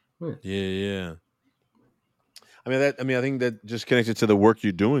 Yeah. I think that just connected to the work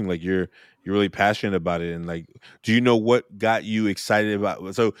you're doing. Like you're really passionate about it, and like, do you know what got you excited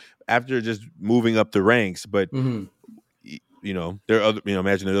about? So after just moving up the ranks, but you know, there are other,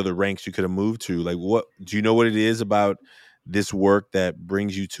 imagine there are other ranks you could have moved to. Like, what do you know what it is about this work that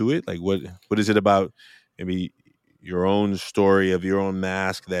brings you to it? Like, what is it about maybe your own story of your own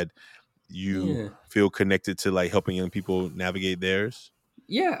mask that you feel connected to, like helping young people navigate theirs?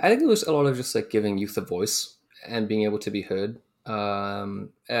 Yeah, I think it was a lot of just like giving youth a voice and being able to be heard.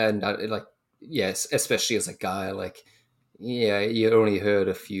 Yes, especially as a guy, like, you only heard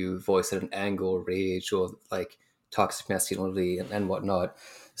a few voices at an angle, rage, or like toxic masculinity and whatnot.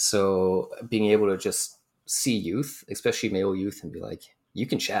 So being able to just see youth, especially male youth, and be like, you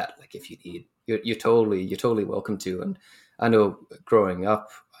can chat, like if you need, you're totally welcome to. And I know growing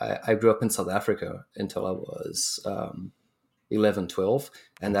up, I grew up in South Africa until I was 11, 12,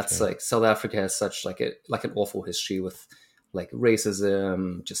 and that's like South Africa has such like an awful history with like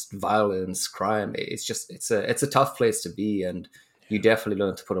racism, just violence, crime. It's a tough place to be, and you definitely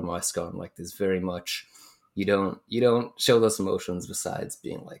learn to put a mask on. Like there's very much you don't show those emotions besides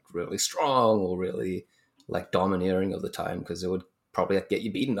being like really strong or really like domineering of the time, because it would probably like, get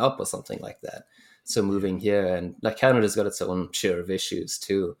you beaten up or something like that. So moving here, and like Canada's got its own share of issues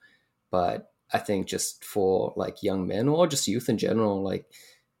too, but I think just for like young men or just youth in general, like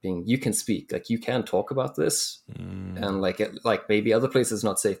you can speak, like you can talk about this, and like maybe other places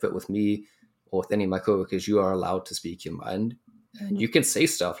not safe, but with me or with any of my coworkers, you are allowed to speak your mind and you can say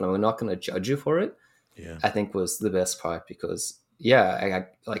stuff, and we're not going to judge you for it. I think was the best part, because I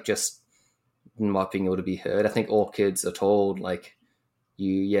like just not being able to be heard. I think all kids are told like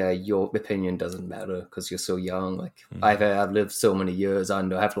your opinion doesn't matter because you're so young. Like I've lived so many years, I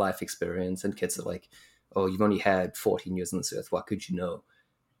have life experience, and kids are like, oh, you've only had 14 years on this earth, what could you know?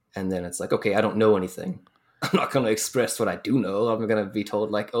 And then it's like, okay, I don't know anything. I'm not going to express what I do know. I'm going to be told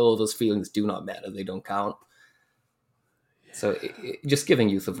like, oh, those feelings do not matter, they don't count. So just giving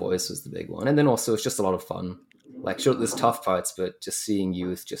youth a voice was the big one. And then also it's just a lot of fun. Like sure, there's tough parts, but just seeing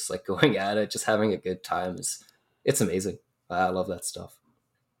youth just like going at it, just having a good time it's amazing. I love that stuff.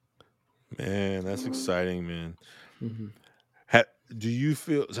 Man, that's exciting, man. Do you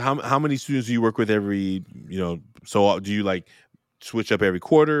feel, so how many students do you work with every, so do you like switch up every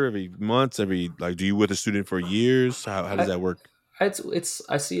quarter, every month, do you with a student for years? How does that work? I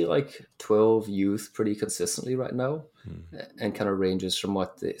see like 12 youth pretty consistently right now, and kind of ranges from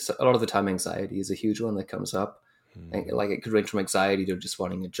so a lot of the time anxiety is a huge one that comes up, and like it could range from anxiety to just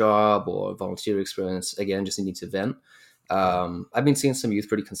wanting a job or a volunteer experience, again just needing to vent. I've been seeing some youth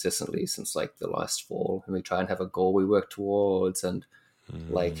pretty consistently since like the last fall, and we try and have a goal we work towards, and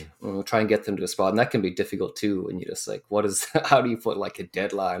like we'll try and get them to a spot, and that can be difficult too. And you're just like, how do you put like a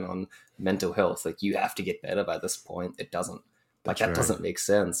deadline on mental health? Like you have to get better by this point. It doesn't. Like that doesn't make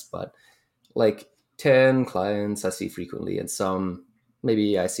sense. But like 10 clients I see frequently, and some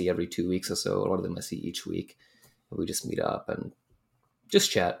maybe I see every 2 weeks or so. A lot of them I see each week. We just meet up and just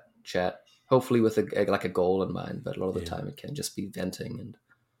chat, hopefully with a goal in mind. But a lot of the time it can just be venting and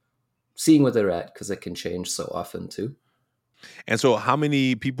seeing where they're at, because it can change so often too. And so, how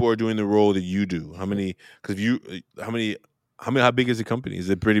many people are doing the role that you do? How many? Because you, how big is the company? Is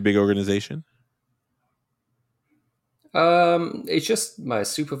it a pretty big organization? It's just my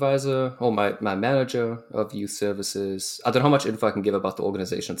supervisor or my manager of youth services. I don't know how much info I can give about the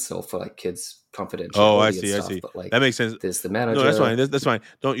organization itself for like kids Oh, I confidentiality and see. I stuff, see. but like That makes sense. there's the No, that's manager. fine. That's fine.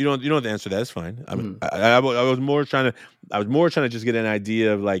 You don't have to answer that. That's fine. I mean, Mhm. I was more trying to just get an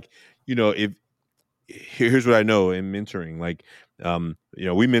idea of like, if here's what I know in mentoring, like,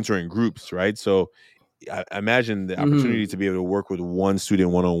 we mentor in groups, right? So I imagine the opportunity Mhm. to be able to work with one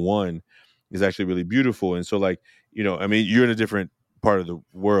student one on one is actually really beautiful. And so, like, I mean, you're in a different part of the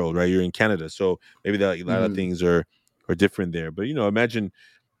world, right? You're in Canada, so maybe that a lot of Mhm. things are different there. But imagine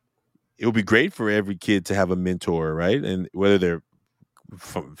it would be great for every kid to have a mentor, right? And whether they're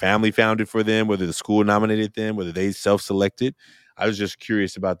family founded for them, whether the school nominated them, whether they self-selected. I was just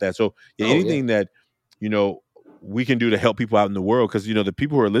curious about that. So yeah, Oh yeah. anything that you know we can do to help people out in the world, because the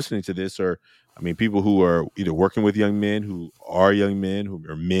people who are listening to this are, I mean, people who are either working with young men, who are young men, who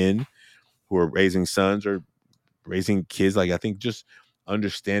are men, who are raising sons or raising kids. Like, I think just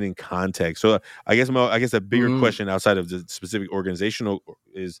understanding context. So I guess a bigger Mhm. question outside of the specific organizational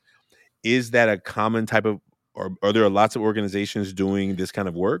is that a common type of, or are there lots of organizations doing this kind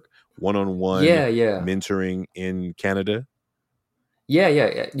of work, one-on-one Yeah, yeah. mentoring in Canada?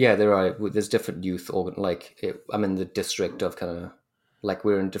 Yeah. There are. There's different I'm in the district of kind of like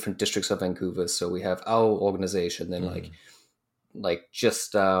we're in different districts of Vancouver, so we have our organization. Then Mm,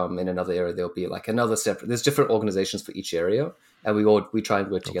 just in another area there'll be like another separate. There's different organizations for each area, and we try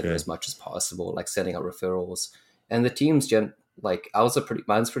and work together okay, as much as possible, like sending out referrals. And the teams like ours are pretty.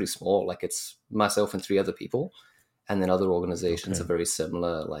 Mine's pretty small. Like it's myself and three other people, and then other organizations okay, are very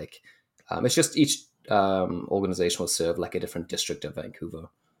similar. Like it's just each organization will serve like a different district of Vancouver,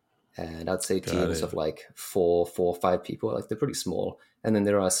 and I'd say got teams it. of like four or five people. Like they're pretty small, and then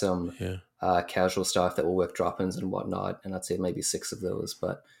there are some Yeah, casual staff that will work drop-ins and whatnot, and I'd say maybe six of those.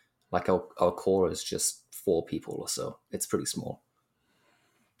 But like our core is just four people or so. It's pretty small.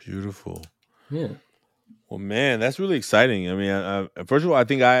 beautiful. Yeah. Well, man, that's really exciting. I mean, first of all, I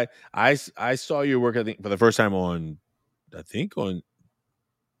think I saw your work, I think, for the first time on, I think, on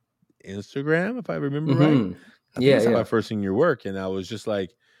Instagram, if I remember right. Hmm. I think Yeah. that's how I Yeah. first seen your work, and I was just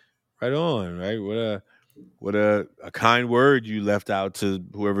like, right on, right? What a kind word you left out to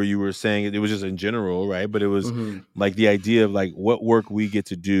whoever you were saying it. It was just in general, right? But it was Hmm. like the idea of like what work we get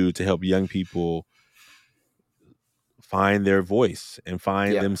to do to help young people find their voice and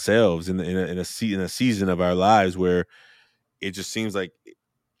find Yeah. themselves in a season of our lives where it just seems like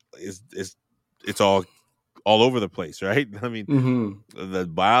it's it's all over the place, right? I mean, Hmm. the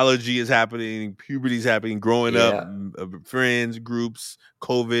biology is happening, puberty is happening, growing up, Yeah. friends, groups,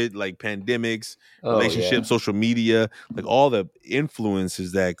 COVID, like pandemics, Oh yeah. relationships, social media, like all the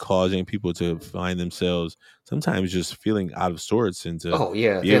influences that causing people to find themselves sometimes just feeling out of sorts and to Oh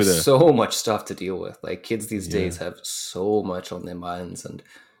yeah. be able There's to, so much stuff to deal with. Like kids these yeah, days have so much on their minds, and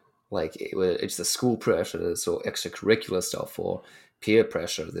it's the school pressure, there's so extracurricular stuff or peer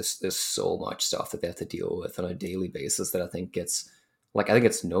pressure. There's so much stuff that they have to deal with on a daily basis that I think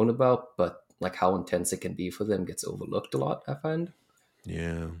it's known about, but like how intense it can be for them gets overlooked a lot, I find.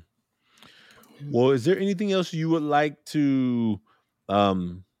 yeah. Well, is there anything else you would like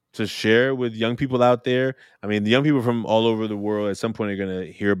um to share with young people out there? I mean, the young people from all over the world at some point are going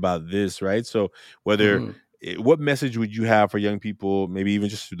to hear about this, right? So, whether Hmm. what message would you have for young people, maybe even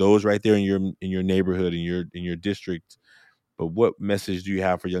just those right there in your neighborhood, in your district, but what message do you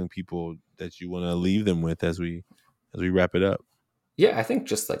have for young people that you want to leave them with as we wrap it up? Yeah, I think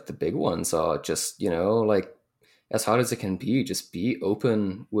just like the big ones are just, like as hard as it can be, just be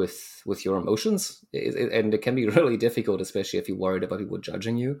open with your emotions. And it can be really difficult, especially if you're worried about people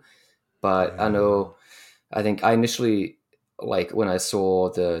judging you. But Yeah. I think I initially, like when I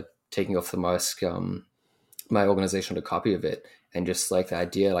saw the taking off the mask, my organization had a copy of it, and just like the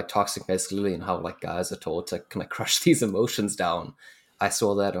idea, like toxic masculinity and how like guys are told to kind of crush these emotions down. I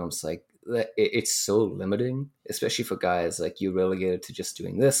saw that and I was like, it's so limiting, especially for guys. Like you're relegated to just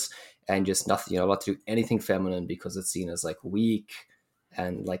doing this and just nothing. You're not allowed to do anything feminine because it's seen as like weak,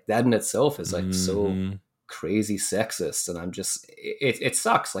 and like that in itself is like so Hmm. crazy sexist. And I'm just, it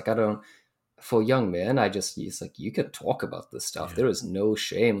sucks. Like I don't, for young men, it's like you can talk about this stuff. Yeah. There is no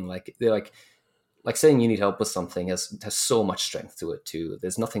shame. Like they're like saying you need help with something has so much strength to it too.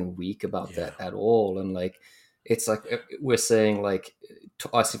 There's nothing weak about Yeah. that at all. And like it's like we're saying like to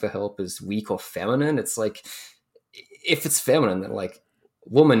asking for help is weak or feminine. It's like if it's feminine, then like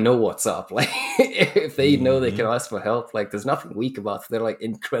women know what's up. Like if they know they can Mm-hmm. ask for help, like there's nothing weak about it. They're like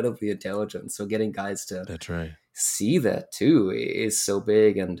incredibly intelligent. So getting guys to That's right. see that too is so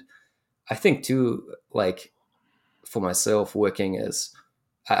big. And I think too, like for myself working as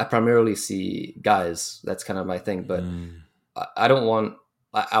I primarily see guys. That's kind of my thing. But Mm. I don't want.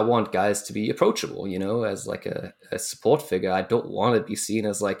 I want guys to be approachable, as like a support figure. I don't want to be seen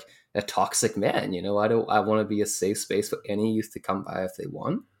as like a toxic man. I don't. I want to be a safe space for any youth to come by if they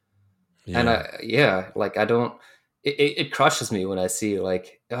want. And Yeah. like I don't. It crushes me when I see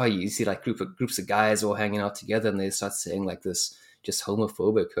like, oh, you see like groups of guys all hanging out together and they start saying like this just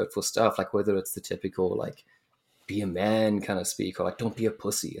homophobic, hurtful stuff. Like whether it's the typical like be a man kind of speak or like don't be a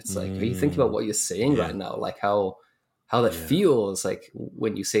pussy. It's like, are you thinking about Mm. what you're saying Yeah. right now? Like how that Yeah. feels like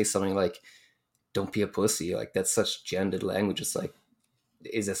when you say something like don't be a pussy. Like that's such gendered language. It's like,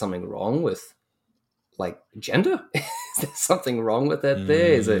 is there something wrong with like gender? Is there something wrong with that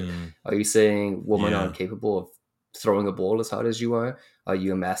there? Mm. Are you saying women aren't Yeah. capable of throwing a ball as hard as you are? Are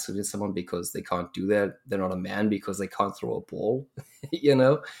you emasculating someone because they can't do that? They're not a man because they can't throw a ball. you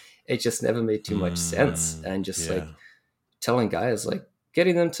know it just never made too much sense. Mm. And just Yeah. like telling guys, like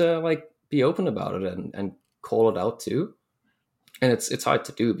getting them to like be open about it and call it out too. And it's hard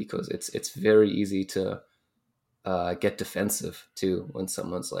to do because it's very easy to get defensive too when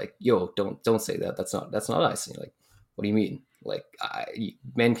someone's like, "Yo, don't say that. That's not icing." Like, what do you mean? Like,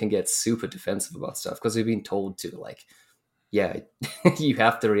 men can get super defensive about stuff because they've been told to. Like, yeah, you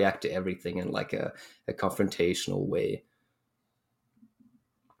have to react to everything in like a confrontational way.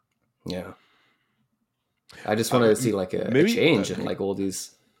 Yeah, I just want to see like a Maybe. change in like all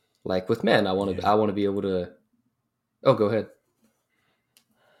these. Like with men, I want to Yeah. I want to be able to. Oh, go ahead.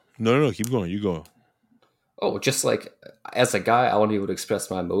 No, no, no. Keep going. You go. Oh, just like as a guy, I want to be able to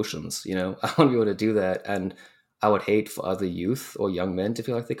express my emotions. I want to be able to do that, and I would hate for other youth or young men to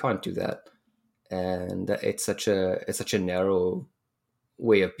feel like they can't do that. And it's such a narrow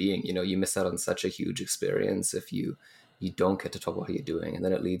way of being. You miss out on such a huge experience if you don't get to talk about how you're doing, and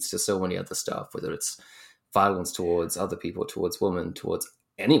then it leads to so many other stuff, whether it's violence towards other people, towards women, towards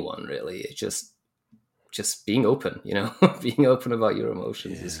anyone really. It's just being open. Being open about your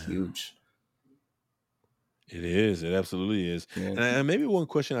emotions is Yeah. huge. It is. It absolutely is. Yeah. And maybe one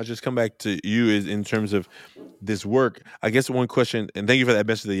question I'll just come back to you is in terms of this work. I guess one question, and thank you for that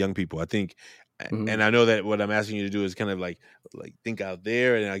message to the young people. I think, and Hmm. I know that what I'm asking you to do is kind of like think out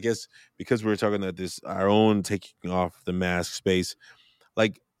there. And I guess because we're talking about this, our own taking off the mask space,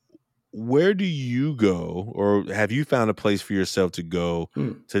 like where do you go, or have you found a place for yourself to go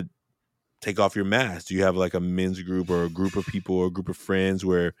Hmm. to take off your mask? Do you have like a men's group or a group of people or a group of friends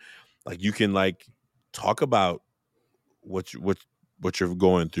where like you can like talk about what you're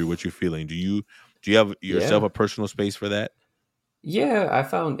going through, what you're feeling? Do you have yourself Yeah. a personal space for that? Yeah, I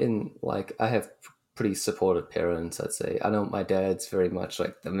found in like I have pretty supportive parents, I'd say. I know my dad's very much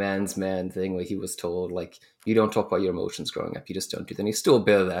like the man's man thing where he was told like you don't talk about your emotions growing up, you just don't do that. And he's still a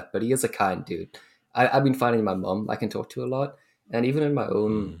bit of that, but he is a kind dude. I've been finding my mom I can talk to a lot. And even in my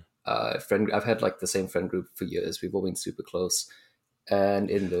own Mm. friend I've had like the same friend group for years. We've all been super close. And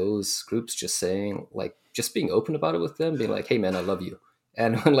in those groups just saying like just being open about it with them, being like, hey man, I love you.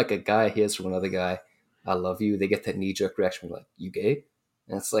 And when like a guy hears from another guy, I love you, they get that knee-jerk reaction like, you gay?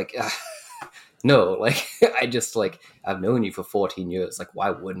 And it's like, no, like I just like I've known you for 14 years, like why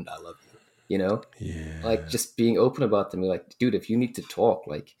wouldn't I love you? Like Yeah. just being open about them, like dude, if you need to talk,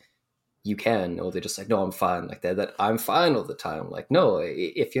 like you can. Or they're just like, no, I'm fine. Like that I'm fine all the time. Like, no,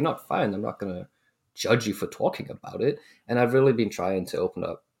 if you're not fine, I'm not gonna judge you for talking about it. And I've really been trying to open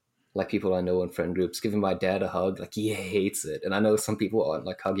up like people I know in friend groups, giving my dad a hug. Like he hates it. And I know some people aren't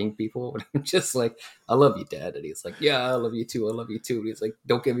like hugging people, but I'm just like, I love you, dad. And he's like, yeah, I love you too. I love you too. And he's like,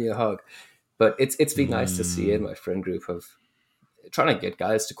 don't give me a hug. But it's been nice to see in Mm. my friend group of trying to get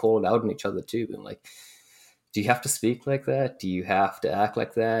guys to call it out on each other too. And like, do you have to speak like that? Do you have to act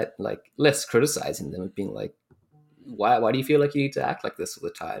like that? Like less criticizing them and being like, why do you feel like you need to act like this all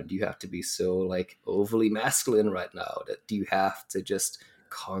the time? Do you have to be so like overly masculine right now? Do you have to just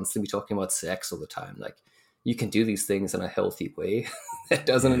constantly be talking about sex all the time? Like you can do these things in a healthy way that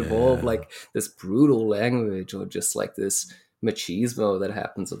doesn't involve Yeah. like this brutal language or just like this machismo that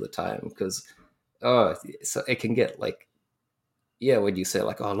happens all the time. Because so it can get like, yeah, when you say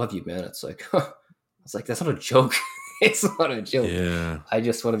like, oh, I love you, man, it's like, huh. It's like that's not a joke. It's not a joke. Yeah. I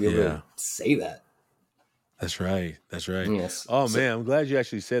just want to be able to Yeah. say that. That's right. That's right. Yes. Oh So man, I'm glad you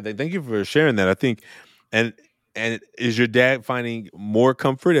actually said that. Thank you for sharing that. I think, and is your dad finding more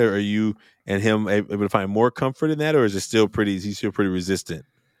comfort, or are you and him able to find more comfort in that, or is it still pretty? Is he still pretty resistant?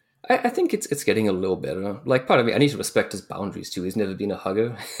 I think it's getting a little better. Like part of me, I need to respect his boundaries too. He's never been a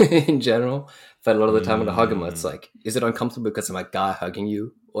hugger in general. But a lot of the time when I hug him, it's Mm, like, is it uncomfortable because I'm a guy hugging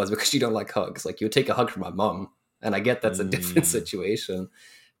you, or is it because you don't like hugs? Like you would take a hug from my mom, and I get that's a different mm, situation.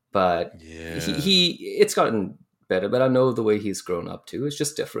 But yeah, it's gotten better. But I know the way he's grown up too. It's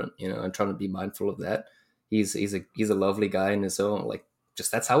just different, you know. I'm trying to be mindful of that. He's a lovely guy in his own, like,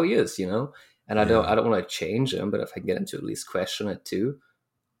 just that's how he is, you know. And I yeah, don't want to change him, but if I can get him to at least question it too,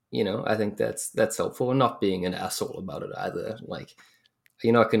 you know, I think that's helpful. And not being an asshole about it either. Like,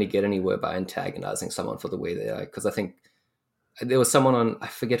 you're not going to get anywhere by antagonizing someone for the way they are. Because I think there was someone on, I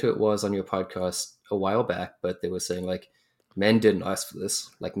forget who it was on your podcast a while back, but they were saying like, men didn't ask for this.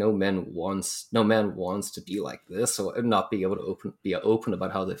 Like, no man wants to be like this or not be able to be open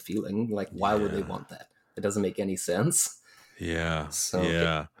about how they're feeling. Like, why would they yeah, want that? It doesn't make any sense. yeah, So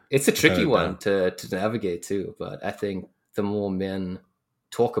yeah. it's a Without tricky a one doubt. to navigate too. But I think the more men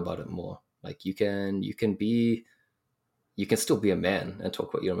talk about it more, like you can still be a man and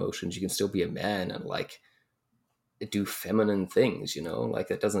talk about your emotions. You can still be a man and like do feminine things, you know, like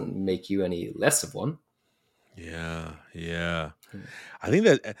that doesn't make you any less of one. Yeah, yeah. I think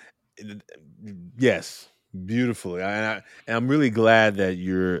that yes, beautifully. And I'm really glad that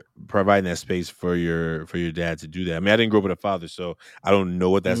you're providing that space for your dad to do that. I mean, I didn't grow up with a father, so I don't know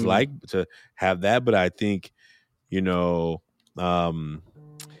what that's Mm, like to have that. But I think you know, um,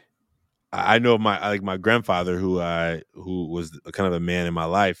 I know my grandfather who was kind of a man in my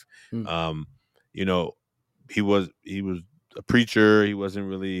life. mm, Um, you know, he was a preacher. He wasn't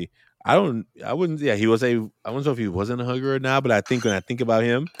really. I wouldn't. Yeah, he was a. I don't know if he wasn't a hugger or not, but I think when I think about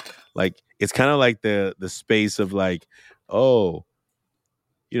him, like it's kind of like the space of like, oh,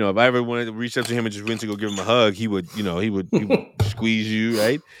 if I ever wanted to reach out to him and just went to go give him a hug, he would squeeze you,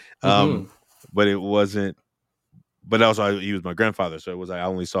 right? Um, mm-hmm. but it wasn't. But also, he was my grandfather, so it was I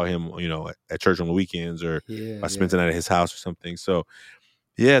only saw him, at church on the weekends, or Yeah, I spent yeah. the night at his house or something. So,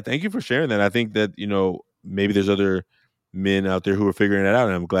 yeah, thank you for sharing that. I think that maybe there's other men out there who are figuring it out,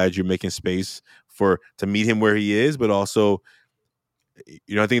 and I'm glad you're making space for to meet him where he is. But also,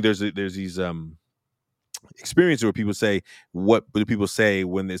 I think there's these experiences where people say, "What do people say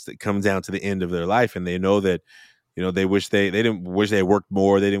when it comes down to the end of their life?" And they know that they wish they didn't wish they had worked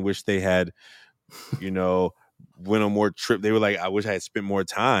more, they didn't wish they had you know, went on more trip. They were like, I wish I had spent more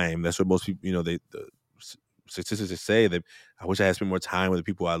time. That's what most people, the statistics say that I wish I had spent more time with the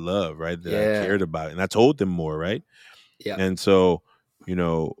people I love, right? That I Yeah, cared about, and I told them more, right? yeah. And so, you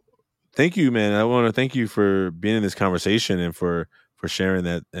know, thank you, man. I want to thank you for being in this conversation and for sharing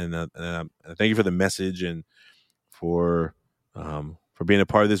that, and thank you for the message and for being a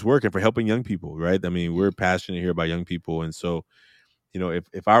part of this work and for helping young people, right? I mean, we're passionate here about young people, and so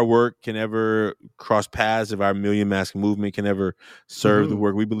if our work can ever cross paths, if our Million Mask movement can ever serve the Mm-hmm.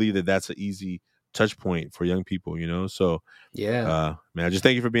 work, we believe that that's an easy touch point for young people, So, Yeah, man, I just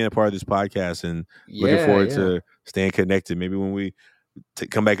thank you for being a part of this podcast and looking yeah, forward yeah. to staying connected. Maybe when we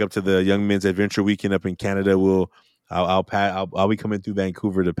come back up to the Young Men's Adventure Weekend up in Canada, I'll be coming through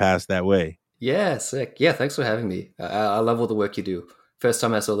Vancouver to pass that way. Yeah, sick. Yeah, thanks for having me. I love all the work you do. First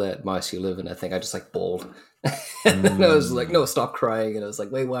time I saw that Mars You Live In, I think I just like bawled. And I was like, no, Mm. stop crying. And I was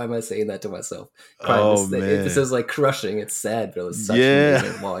like, wait, why am I saying that to myself? Crying. Oh This man, is like crushing. It's sad, but it was such an yeah.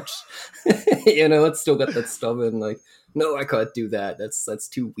 amazing watch. You know, it's still got that stubborn, like, no, I can't do that. That's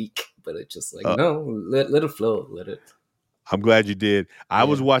too weak. But it's just like, Uh, no, let it flow. Let it. I'm glad you did. I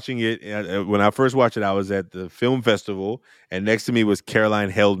was Yeah. watching it when I first watched it. I was at the film festival, and next to me was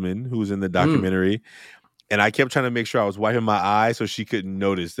Caroline Heldman, who was in the Mm. documentary. And I kept trying to make sure I was wiping my eyes so she couldn't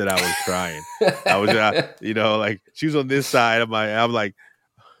notice that I was crying. I was, like she was on this side of I'm like,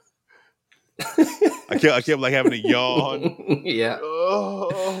 I kept like having a yawn. Yeah.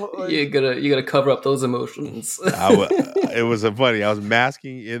 Oh, You gotta cover up those emotions. I wa- it was so funny. I was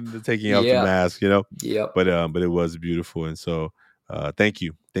masking in the taking off the Yeah. mask, Yep. but it was beautiful, and so thank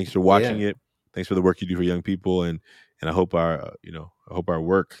you, thanks for watching Yeah. it, thanks for the work you do for young people, and I hope I hope our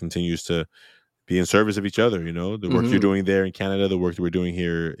work continues to be in service of each other. The work you're Hmm. doing there in Canada, the work that we're doing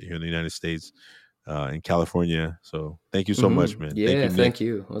here in the United States, in California. So thank you so much, Hmm. man. Thank Yeah. you, Nick. Thank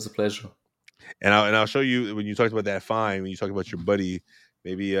you. It was a pleasure. And I'll show you when you talked about that fine. When you talked about your buddy,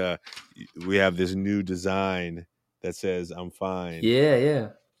 maybe we have this new design that says "I'm fine," Yeah. Yeah.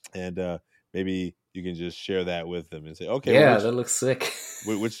 and maybe you can just share that with them and say, okay, well, Yeah. That looks sick.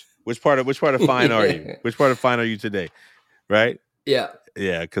 which part of fine are you? Yeah. Which part of fine are you today? Right? Yeah.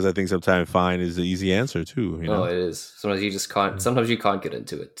 Yeah, because I think sometimes fine is the easy answer too. Oh, it is. Sometimes you just can't. Yeah, Sometimes you can't get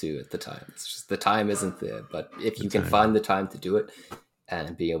into it too at the time. It's just the time isn't there. But if the you can time. find the time to do it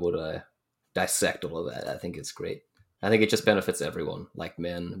and be able to dissect all of that, I think it's great. I think it just benefits everyone, like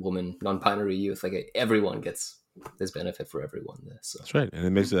men, women, non-binary youth. Like everyone gets there's benefit for everyone there. So That's right, and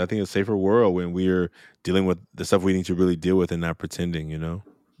it makes it, I think, a safer world when we're dealing with the stuff we need to really deal with and not pretending.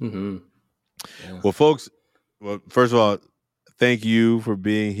 Mm-hmm. Yeah. Well, folks. Well, first of all, thank you for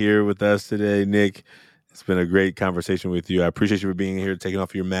being here with us today, Nick. It's been a great conversation with you. I appreciate you for being here, taking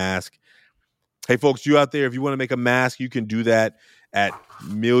off your mask. Hey, folks, you out there, if you want to make a mask, you can do that at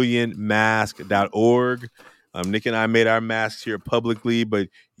millionmask.org. Nick and I made our masks here publicly, but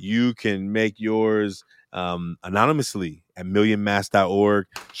you can make yours anonymously at millionmask.org.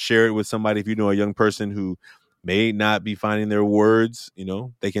 Share it with somebody. If you know a young person who may not be finding their words,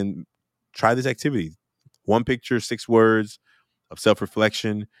 they can try this activity. 1 picture, 6 words of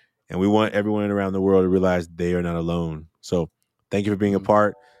self-reflection. And we want everyone around the world to realize they are not alone. So thank you for being a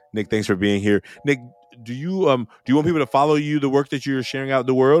part. Nick, thanks for being here. Nick, do you want people to follow you, the work that you're sharing out in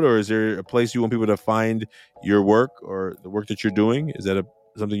the world, or is there a place you want people to find your work or the work that you're doing? Is that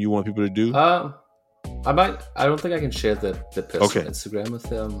something you want people to do? I don't think I can share the personal Instagram with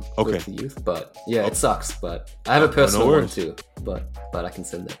the youth, but yeah, it sucks. But I have a personal one too, but I can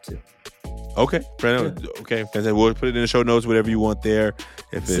send that too. Okay, Brandon. Yeah. Okay, we'll put it in the show notes, whatever you want there,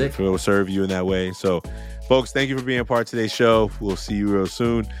 if it will serve you in that way. So, folks, thank you for being a part of today's show. We'll see you real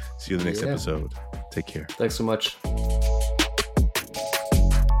soon. See you in the next episode. Take care. Thanks so much. The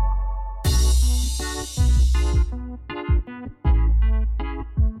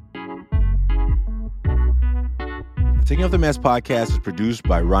Taking Off the Mask podcast is produced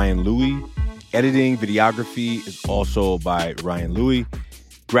by Ryan Louie. Editing, videography is also by Ryan Louie.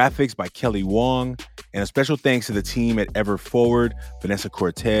 Graphics by Kelly Wong. And a special thanks to the team at Ever Forward, Vanessa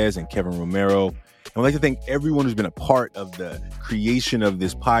Cortez and Kevin Romero. And I'd like to thank everyone who's been a part of the creation of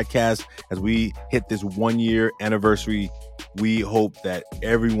this podcast. As we hit this 1-year anniversary, we hope that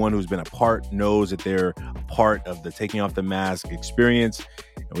everyone who's been a part knows that they're a part of the Taking Off the Mask experience.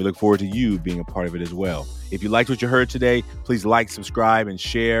 And we look forward to you being a part of it as well. If you liked what you heard today, please like, subscribe, and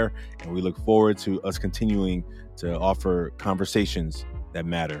share. And we look forward to us continuing to offer conversations that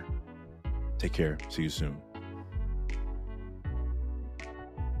matter. Take care. See you soon.